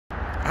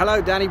Hello,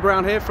 Danny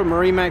Brown here from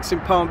Marine Max in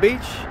Palm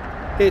Beach.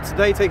 Here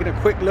today taking a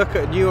quick look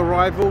at a new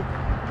arrival,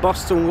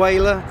 Boston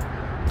Whaler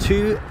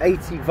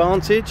 280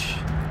 Vantage.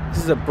 This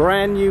is a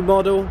brand new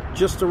model,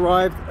 just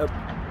arrived at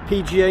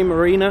PGA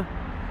Marina.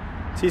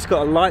 So it's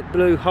got a light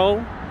blue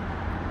hull,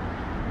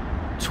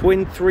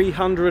 twin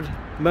 300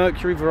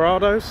 Mercury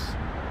Verados.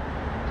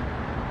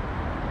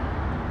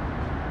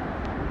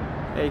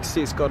 You can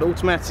see it's got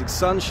automatic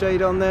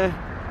sunshade on there.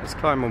 Let's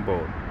climb on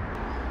board.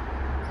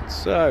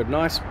 So,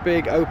 nice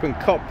big open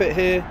cockpit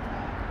here.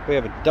 We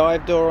have a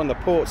dive door on the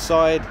port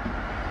side.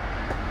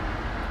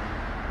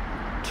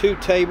 2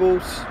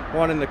 tables,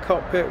 one in the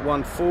cockpit,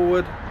 one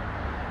forward.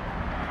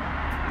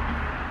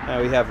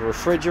 Now we have a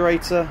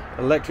refrigerator,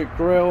 electric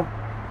grill,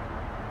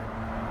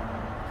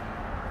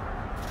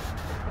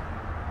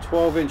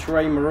 12-inch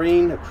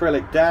Raymarine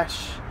acrylic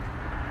dash,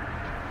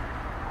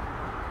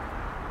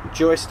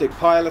 joystick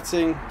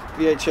piloting,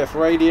 VHF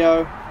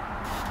radio.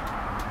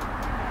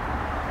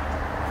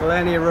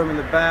 Plenty of room in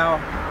the bow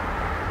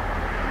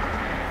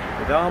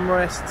with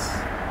armrests.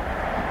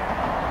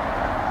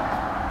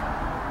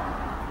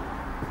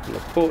 On the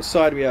port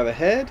side we have a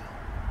head.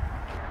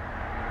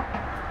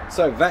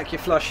 So vacuum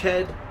flush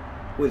head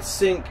with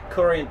sink,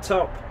 Coriant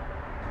top.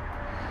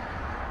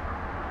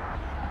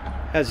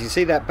 As you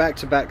see, that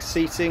back-to-back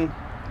seating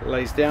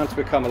lays down to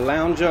become a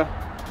lounger.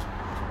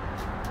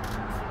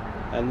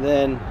 And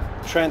then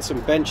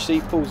transom bench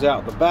seat pulls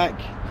out the back.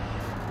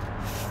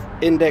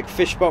 In-deck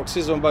fish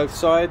boxes on both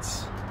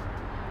sides.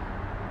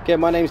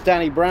 Again, my name's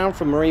Danny Brown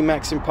from Marine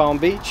Max in Palm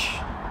Beach.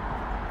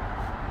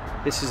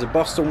 This is a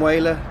Boston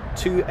Whaler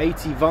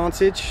 280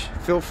 Vantage.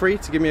 Feel free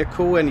to give me a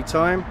call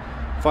anytime.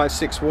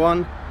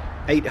 561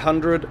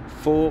 800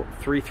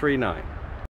 4339.